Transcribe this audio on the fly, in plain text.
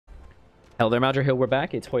Hello there, Aldrahill. We're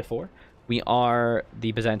back. It's Hoi4. We are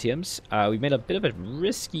the Byzantiums. We made a bit of a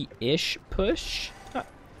risky-ish push.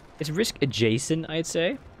 It's risk-adjacent, I'd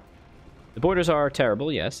say. The borders are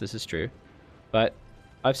terrible, yes, this is true. But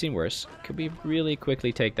I've seen worse. Could we really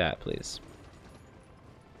quickly take that, please?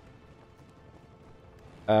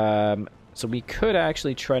 So we could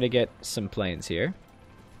actually try to get some planes here.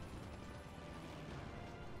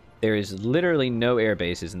 There is literally no air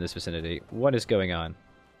bases in this vicinity. What is going on?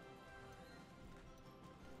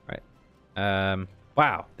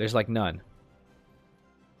 Wow, there's like none.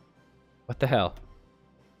 What the hell?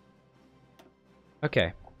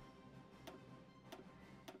 Okay.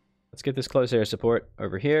 Let's get this close air support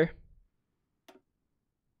over here.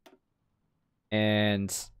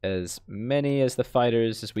 And as many as the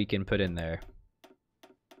fighters as we can put in there.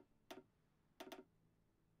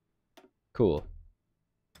 Cool.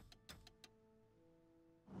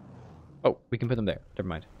 Oh, we can put them there. Never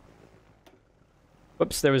mind.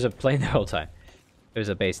 Whoops, there was a plane the whole time. There was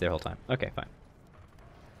a base there the whole time. Okay, fine.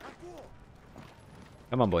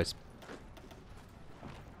 Come on, boys.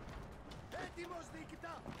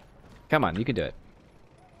 Come on, you can do it.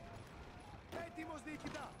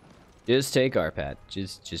 Just take our pad.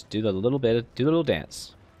 Just do the little bit, do the little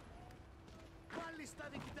dance.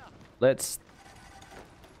 Let's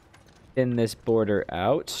thin this border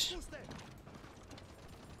out.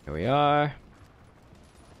 Here we are.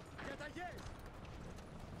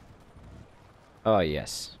 Oh,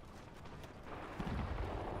 yes.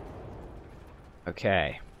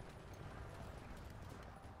 Okay.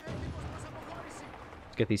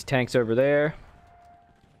 Let's get these tanks over there.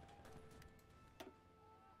 I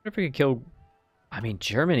wonder if we could kill... I mean,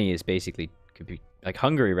 Germany is basically... could be like,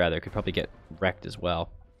 Hungary, rather, could probably get wrecked as well.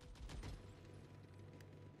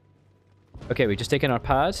 Okay, we just taken our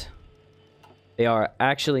pad. They are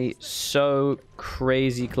actually so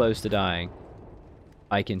crazy close to dying.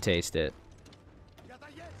 I can taste it.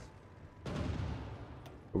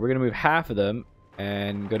 We're going to move half of them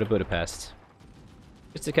and go to Budapest.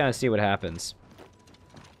 Just to kind of see what happens.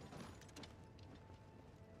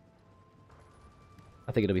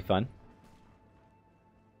 I think it'll be fun.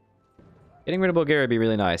 Getting rid of Bulgaria would be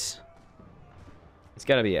really nice. It's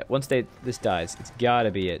got to be it. Once this dies, it's got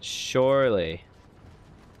to be it. Surely.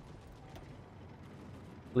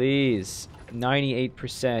 Please.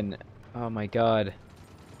 98%. Oh my god.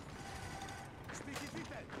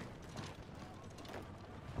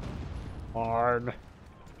 Hard.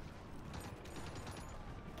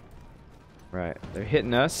 Right, they're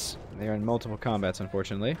hitting us. They're in multiple combats,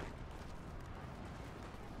 unfortunately.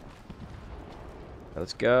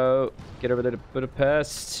 Let's go. Get over there to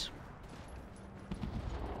Budapest.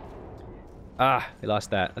 Ah, we lost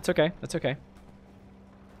that. That's okay. That's okay.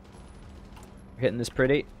 We're hitting this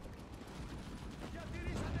pretty.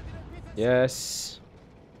 Yes.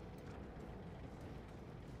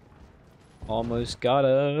 Almost got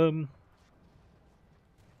him.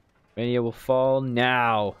 Romania will fall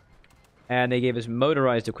now. And they gave us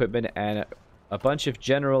motorized equipment and a bunch of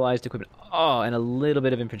generalized equipment. Oh, and a little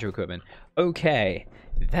bit of infantry equipment. Okay.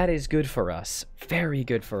 That is good for us. Very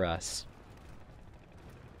good for us.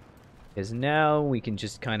 Because now we can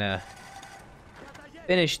just kind of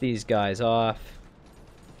finish these guys off.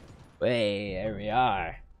 Hey, there we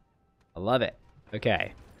are. I love it.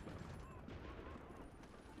 Okay.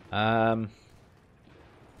 I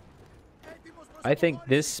think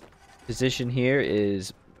this position here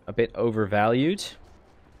is a bit overvalued.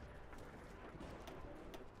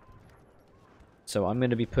 So I'm going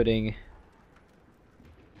to be putting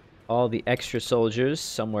all the extra soldiers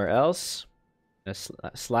somewhere else. I'm going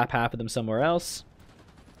to slap half of them somewhere else.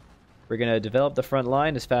 We're going to develop the front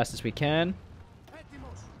line as fast as we can.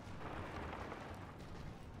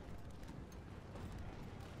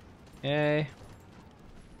 Okay.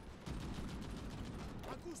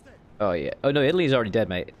 Oh, yeah. Oh, no, Italy's already dead,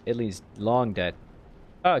 mate. Italy's long dead.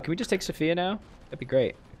 Oh, can we just take Sofia now? That'd be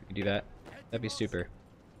great if we could do that. That'd be super.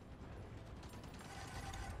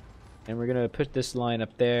 And we're going to put this line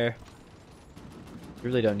up there. We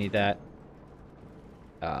really don't need that.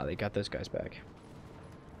 Ah, they got those guys back.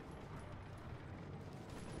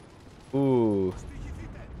 Ooh.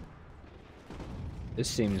 This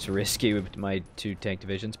seems risky with my 2 tank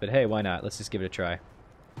divisions, but hey, why not? Let's just give it a try.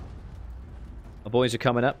 My boys are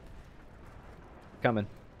coming up. Coming.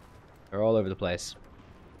 They're all over the place.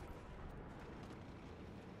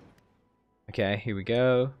 Okay, here we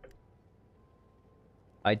go.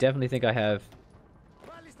 I definitely think I have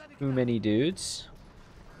too many dudes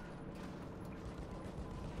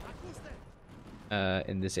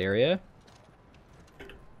in this area.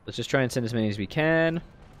 Let's just try and send as many as we can.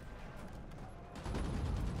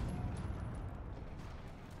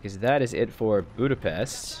 Because that is it for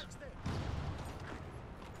Budapest.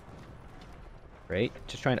 Great.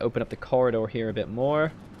 Just trying to open up the corridor here a bit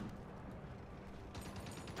more.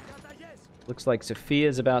 Looks like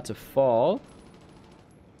Sofia's about to fall.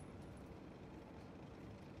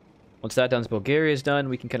 Once that done, Bulgaria's done,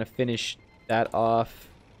 we can kind of finish that off.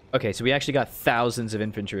 Okay, so we actually got thousands of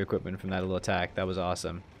infantry equipment from that little attack. That was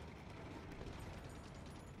awesome.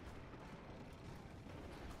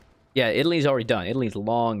 Yeah, Italy's already done. Italy's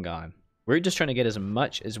long gone. We're just trying to get as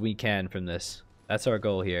much as we can from this. That's our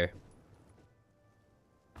goal here.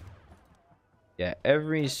 Yeah,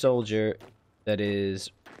 every soldier that is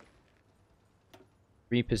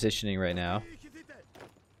repositioning right now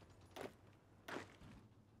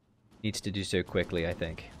needs to do so quickly, I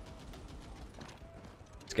think.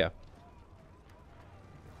 Let's go.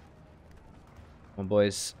 Come on,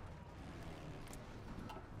 boys.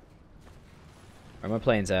 Where are my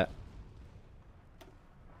planes at?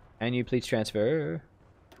 Can you please transfer?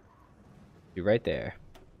 Be right there.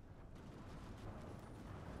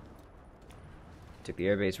 Took the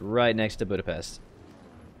airbase right next to Budapest.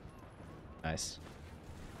 Nice.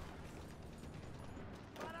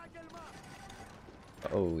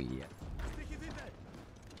 Oh, yeah.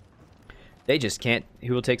 They just can't.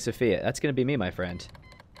 Who will take Sofia? That's going to be me, my friend.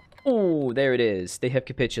 Oh, there it is. They have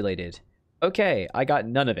capitulated. Okay, I got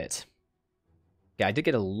none of it. Yeah, I did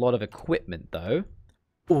get a lot of equipment, though.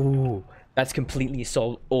 Oh, that's completely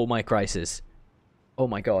solved all my crisis. Oh,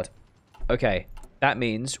 my God. Okay, that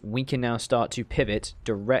means we can now start to pivot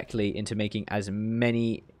directly into making as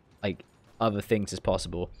many, like, other things as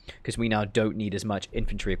possible. Because we now don't need as much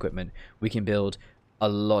infantry equipment. We can build a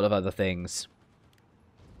lot of other things.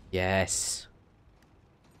 Yes.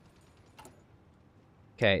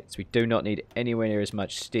 Okay, so we do not need anywhere near as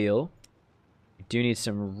much steel. We do need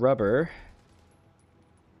some rubber.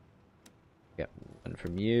 Get one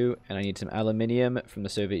from you, and I need some aluminium from the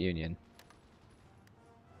Soviet Union.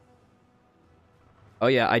 Oh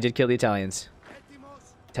yeah, I did kill the Italians.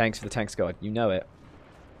 Tanks for the tank squad, you know it.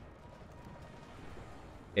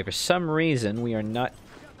 Okay, for some reason, we are not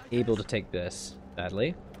able to take this,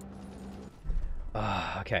 sadly.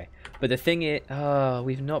 Okay. But the thing is,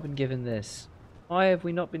 we've not been given this. Why have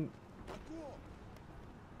we not been...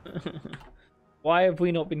 Why have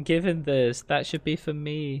we not been given this? That should be for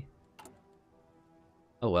me.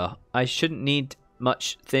 Oh well. I shouldn't need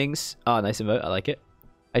much things. Oh, nice emote. I like it.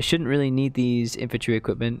 I shouldn't really need these infantry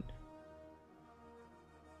equipment.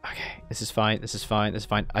 Okay. This is fine. This is fine. This is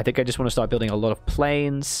fine. I think I just want to start building a lot of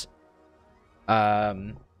planes.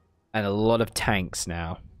 And a lot of tanks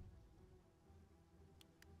now.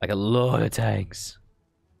 Like a lot of tanks.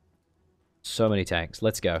 So many tanks.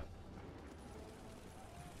 Let's go.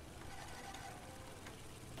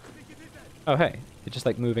 Oh, hey. They're just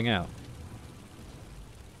like moving out.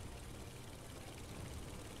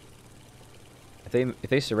 If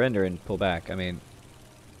they surrender and pull back, I mean...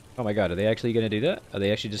 Oh my god, are they actually going to do that? Are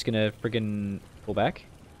they actually just going to friggin' pull back?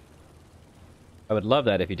 I would love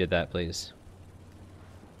that if you did that, please.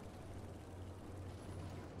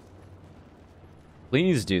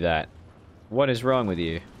 Please do that. What is wrong with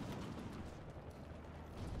you?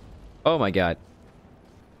 Oh my god.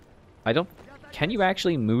 I don't... Can you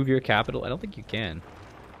actually move your capital? I don't think you can.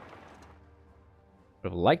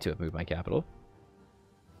 Would have liked to have moved my capital.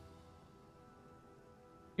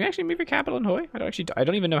 Can you actually move your capital in Hoi? I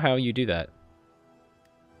don't even know how you do that.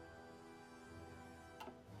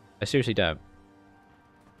 I seriously don't.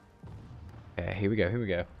 Okay, here we go, here we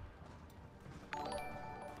go.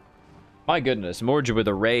 My goodness, Morja with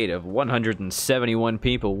a raid of 171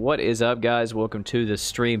 people. What is up, guys? Welcome to the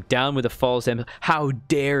stream. Down with the false empire. How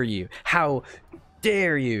dare you? How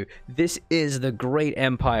dare you? This is the great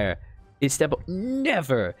empire. It's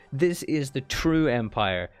never. This is the true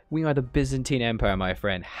empire. We are the Byzantine Empire, my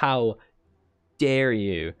friend. How dare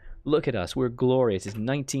you? Look at us. We're glorious. It's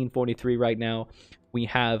 1943 right now. We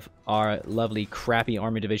have our lovely, crappy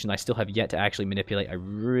army division I still have yet to actually manipulate. I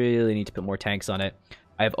really need to put more tanks on it.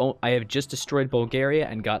 I have just destroyed Bulgaria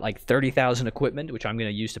and got like 30,000 equipment, which I'm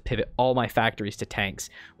going to use to pivot all my factories to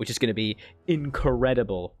tanks, which is going to be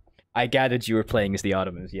incredible. I gathered you were playing as the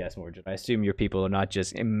Ottomans. Yes, Morgan. I assume your people are not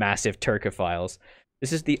just massive Turkophiles.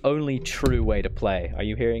 This is the only true way to play. Are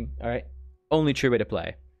you hearing? All right. Only true way to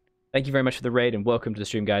play. Thank you very much for the raid and welcome to the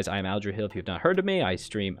stream, guys. I'm Aldrahill. If you've not heard of me, I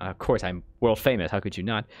stream. Of course, I'm world famous. How could you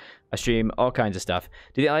not? I stream all kinds of stuff.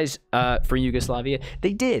 Did the Allies for Yugoslavia?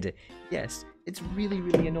 They did. Yes. It's really,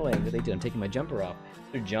 really annoying that they did. I'm taking my jumper off.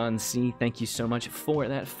 Sir John C., thank you so much for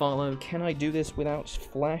that follow. Can I do this without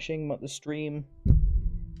flashing the stream?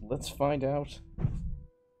 Let's find out.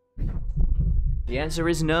 The answer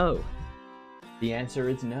is no. The answer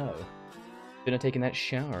is no. Shouldn't have taken that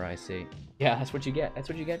shower, I see. Yeah, that's what you get. That's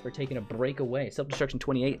what you get for taking a break away. Self-Destruction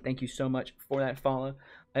 28, thank you so much for that follow.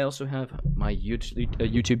 I also have my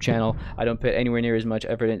YouTube channel. I don't put anywhere near as much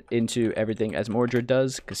effort into everything as Mordred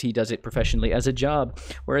does, because he does it professionally as a job,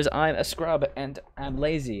 whereas I'm a scrub and I'm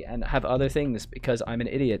lazy and have other things because I'm an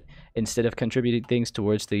idiot, instead of contributing things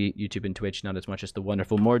towards the YouTube and Twitch, not as much as the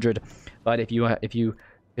wonderful Mordred. But if you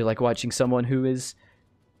feel like watching someone who is,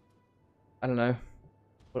 I don't know,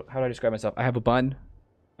 how do I describe myself? I have a bun.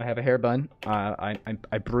 I have a hair bun. I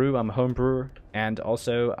brew. I'm a home brewer. And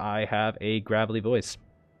also, I have a gravelly voice.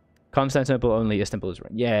 Constantinople only. Istanbul is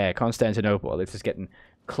right. Yeah, Constantinople. This is getting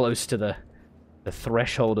close to the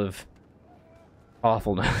threshold of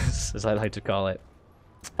awfulness, as I like to call it.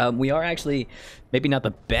 We are actually maybe not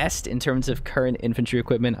the best in terms of current infantry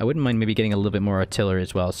equipment. I wouldn't mind maybe getting a little bit more artillery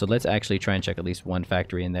as well. So let's actually try and check at least one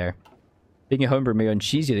factory in there. Speaking of homebrew, maybe on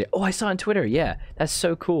cheesy. Oh, I saw on Twitter. Yeah, that's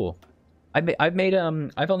so cool. I've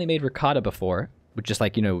only made ricotta before, which is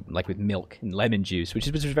like, you know, like with milk and lemon juice,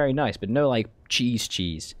 which was very nice, but no like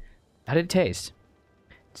cheese. How did it taste?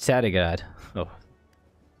 Sadegad. Oh,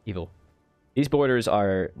 evil. These borders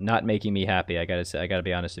are not making me happy. I gotta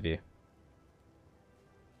be honest with you.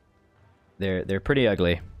 They're pretty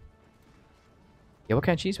ugly. Yeah, what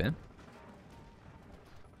kind of cheese, man?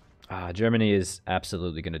 Germany is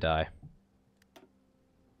absolutely gonna die.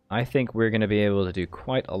 I think we're going to be able to do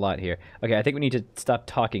quite a lot here. Okay, I think we need to stop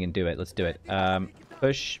talking and do it. Let's do it.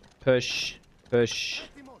 Push.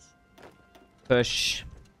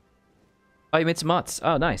 Oh, you made some mozz.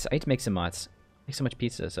 Oh, nice. I need to make some mozz. Make so much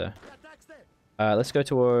pizza, so. Let's go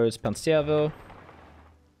towards Pansevo.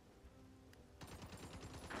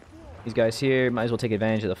 These guys here might as well take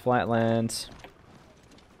advantage of the flatlands.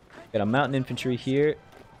 Got a mountain infantry here.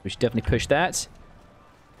 We should definitely push that.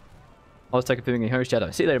 Let's take a feeling in Hunter's Shadow.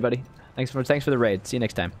 See you later, buddy. Thanks for the raid. See you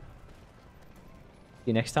next time. See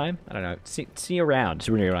you next time? I don't know. See you around. Is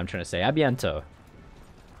really what I'm trying to say. A biento.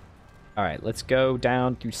 Alright, let's go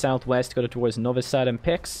down through southwest, go towards Novi Sad and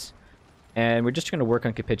Pix. And we're just going to work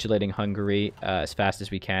on capitulating Hungary as fast as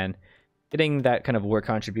we can. Getting that kind of war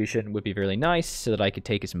contribution would be really nice, so that I could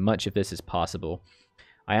take as much of this as possible.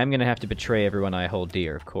 I am going to have to betray everyone I hold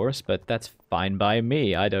dear, of course, but that's fine by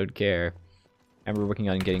me. I don't care. And we're working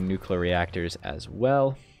on getting nuclear reactors as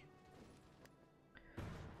well.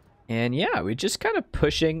 And yeah, we're just kind of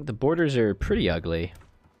pushing. The borders are pretty ugly.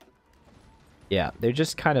 Yeah, they're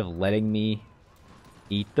just kind of letting me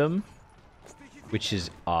eat them, which is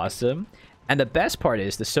awesome. And the best part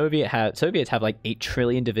is the Soviets have like 8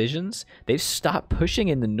 trillion divisions. They've stopped pushing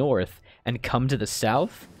in the north and come to the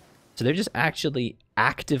south. So they're just actually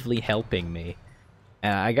actively helping me.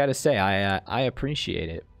 And I gotta say, I appreciate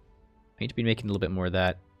it. I need to be making a little bit more of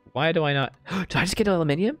that. Why do I not... Did I just get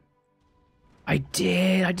aluminium? I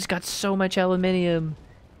did! I just got so much aluminium!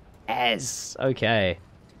 Yes! Okay.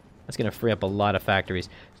 That's going to free up a lot of factories.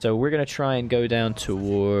 So we're going to try and go down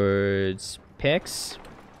towards Pix.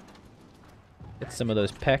 Get some of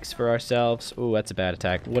those Pecs for ourselves. Ooh, that's a bad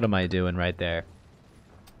attack. What am I doing right there?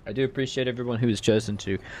 I do appreciate everyone who has chosen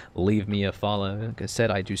to leave me a follow. Like I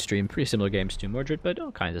said, I do stream pretty similar games to Mordred, but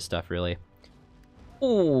all kinds of stuff, really.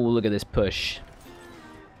 Ooh, look at this push.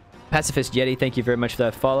 Pacifist Yeti, thank you very much for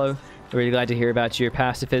that follow. Really glad to hear about your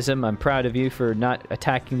pacifism. I'm proud of you for not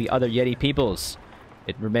attacking the other Yeti peoples.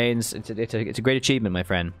 It remains... It's a great achievement, my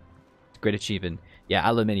friend. It's a great achievement. Yeah,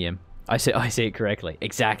 aluminium. I say it correctly.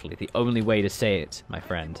 Exactly. The only way to say it, my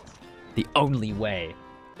friend. The only way.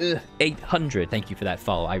 Ugh, 800. Thank you for that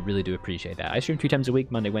follow. I really do appreciate that. I stream 3 times a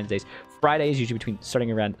week, Monday, Wednesdays, Fridays, usually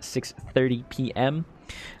starting around 6:30 p.m.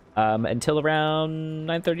 Until around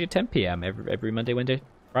 9:30 to 10 p.m. every Monday, Wednesday,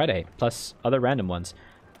 Friday, plus other random ones.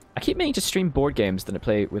 I keep meaning to stream board games that I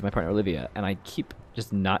play with my partner Olivia, and I keep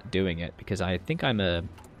just not doing it because I think I'm a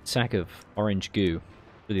sack of orange goo.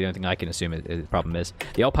 The only thing I can assume the problem is.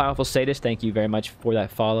 The all-powerful sadist, thank you very much for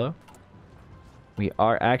that follow. We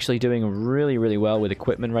are actually doing really, really well with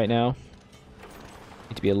equipment right now.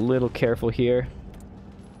 Need to be a little careful here.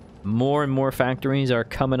 More and more factories are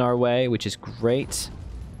coming our way, which is great.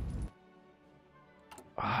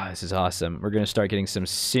 Ah, this is awesome. We're going to start getting some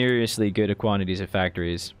seriously good quantities of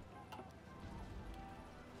factories.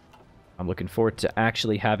 I'm looking forward to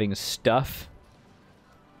actually having stuff.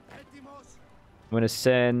 I'm going to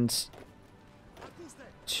send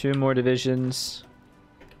 2 more divisions.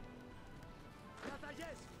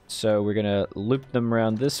 So we're going to loop them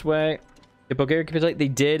around this way. Did Bulgaria capitulate? They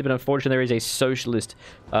did, but unfortunately there is a socialist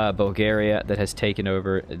Bulgaria that has taken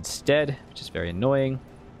over instead, which is very annoying.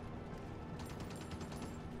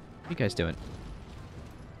 What are you guys doing?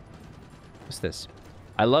 What's this?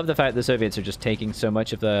 I love the fact the Soviets are just taking so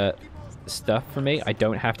much of the stuff from me. I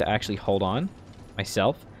don't have to actually hold on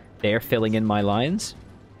myself. They're filling in my lines,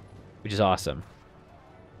 which is awesome.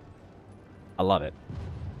 I love it.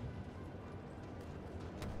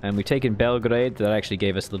 And we've taken Belgrade. That actually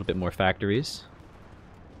gave us a little bit more factories.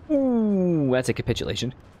 Ooh, that's a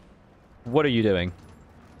capitulation. What are you doing?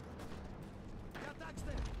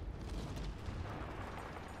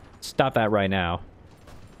 Stop that right now.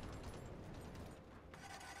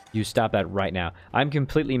 You stop that right now. I'm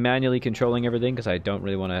completely manually controlling everything because I don't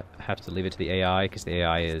really want to have to leave it to the AI because the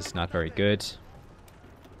AI is not very good.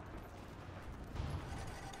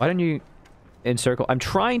 Why don't you encircle? I'm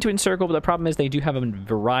trying to encircle, but the problem is they do have a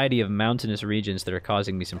variety of mountainous regions that are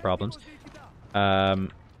causing me some problems.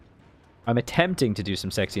 I'm attempting to do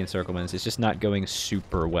some sexy encirclements. It's just not going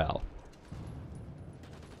super well.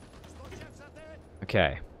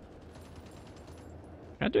 Okay.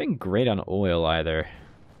 Not doing great on oil either.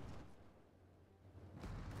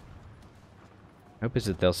 Hope is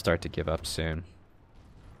that they'll start to give up soon.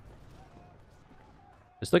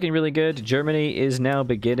 It's looking really good. Germany is now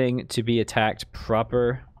beginning to be attacked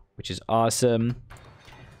proper, which is awesome.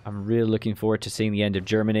 I'm really looking forward to seeing the end of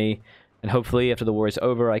Germany. And hopefully, after the war is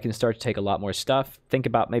over, I can start to take a lot more stuff. Think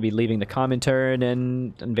about maybe leaving the Comintern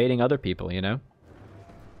and invading other people, you know?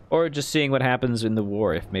 Or just seeing what happens in the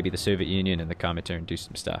war if maybe the Soviet Union and the Comintern do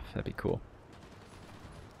some stuff. That'd be cool.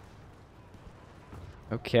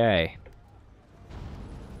 Okay.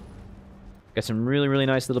 Got some really, really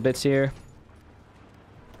nice little bits here.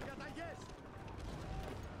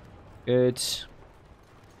 Good.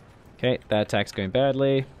 Okay, that attack's going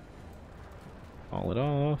badly. Call it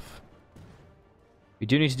off. We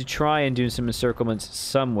do need to try and do some encirclements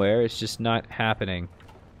somewhere. It's just not happening.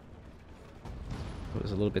 It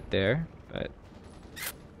was a little bit there, but...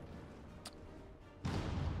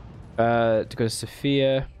 to go to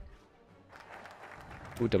Sofia.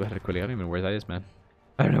 Ooh, double-headed quilly. I don't even know where that is, man.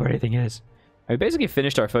 I don't know where anything is. We basically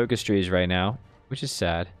finished our focus trees right now, which is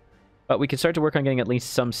sad. But we can start to work on getting at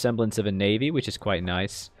least some semblance of a navy, which is quite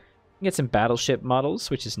nice. We can get some battleship models,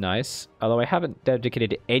 which is nice. Although I haven't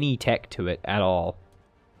dedicated any tech to it at all.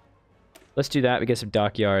 Let's do that. We get some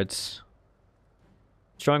dockyards.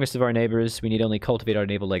 Strongest of our neighbors. We need only cultivate our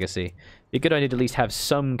naval legacy. Be a good idea to at least have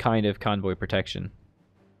some kind of convoy protection.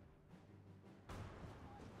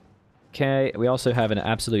 Okay, we also have an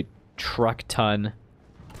absolute truck ton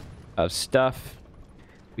of stuff.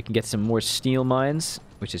 We can get some more steel mines,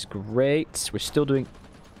 which is great. We're still doing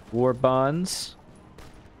war bonds.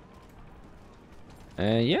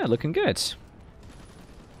 Yeah, looking good.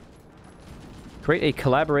 Create a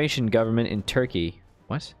collaboration government in Turkey.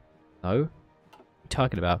 What? No? What are you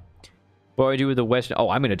talking about? What do I do with the Western? Oh,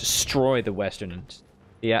 I'm going to destroy the Westerners.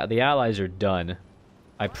 Yeah, the Allies are done.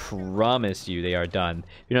 I promise you they are done.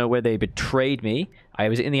 You know, where they betrayed me. I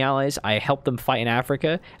was in the Allies. I helped them fight in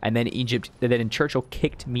Africa. And then Churchill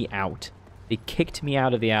kicked me out. They kicked me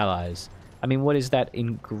out of the Allies. I mean, what is that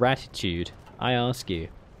ingratitude? I ask you.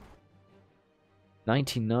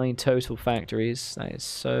 99 total factories. That is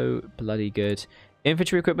so bloody good.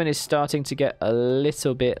 Infantry equipment is starting to get a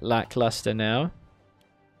little bit lackluster now.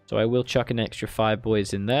 So I will chuck an extra 5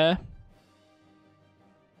 boys in there.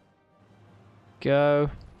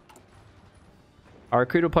 Go. Our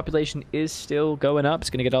recruitable population is still going up. It's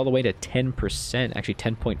going to get all the way to 10%. Actually,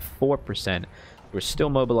 10.4%. We're still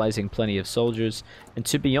mobilizing plenty of soldiers. And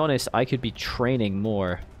to be honest, I could be training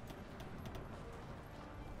more.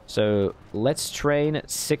 So let's train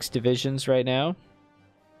 6 divisions right now.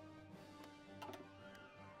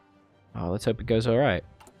 Oh, let's hope it goes all right.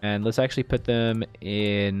 And let's actually put them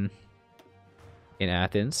in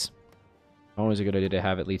Athens. Always a good idea to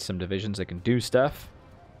have at least some divisions that can do stuff.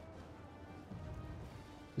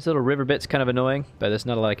 This little river bit's kind of annoying, but there's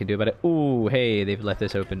not a lot I can do about it. Ooh, hey, they've left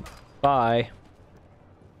this open. Bye.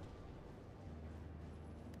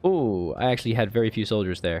 Ooh, I actually had very few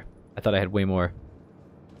soldiers there. I thought I had way more.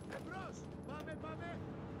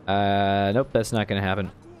 Nope, that's not gonna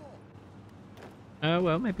happen. Oh,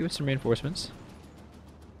 well, maybe with some reinforcements.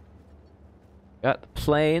 Got the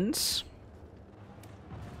planes.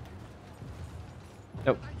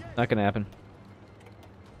 Nope, not gonna happen.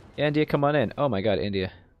 India, come on in. Oh my god,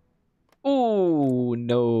 India. Ooh,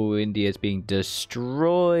 no, India is being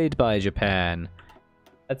destroyed by Japan.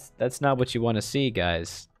 That's not what you want to see,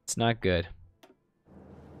 guys. It's not good.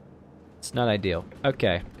 It's not ideal.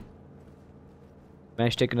 Okay.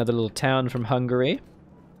 Managed to take another little town from Hungary.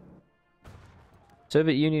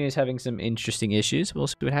 Soviet Union is having some interesting issues. We'll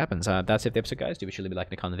see what happens. That's it for the episode, guys. Do be sure to leave a like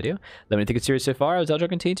and a comment on the video. Let me know if you think it's serious so far. I was Aldrahill,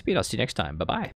 continue to beat. I'll see you next time. Bye-bye.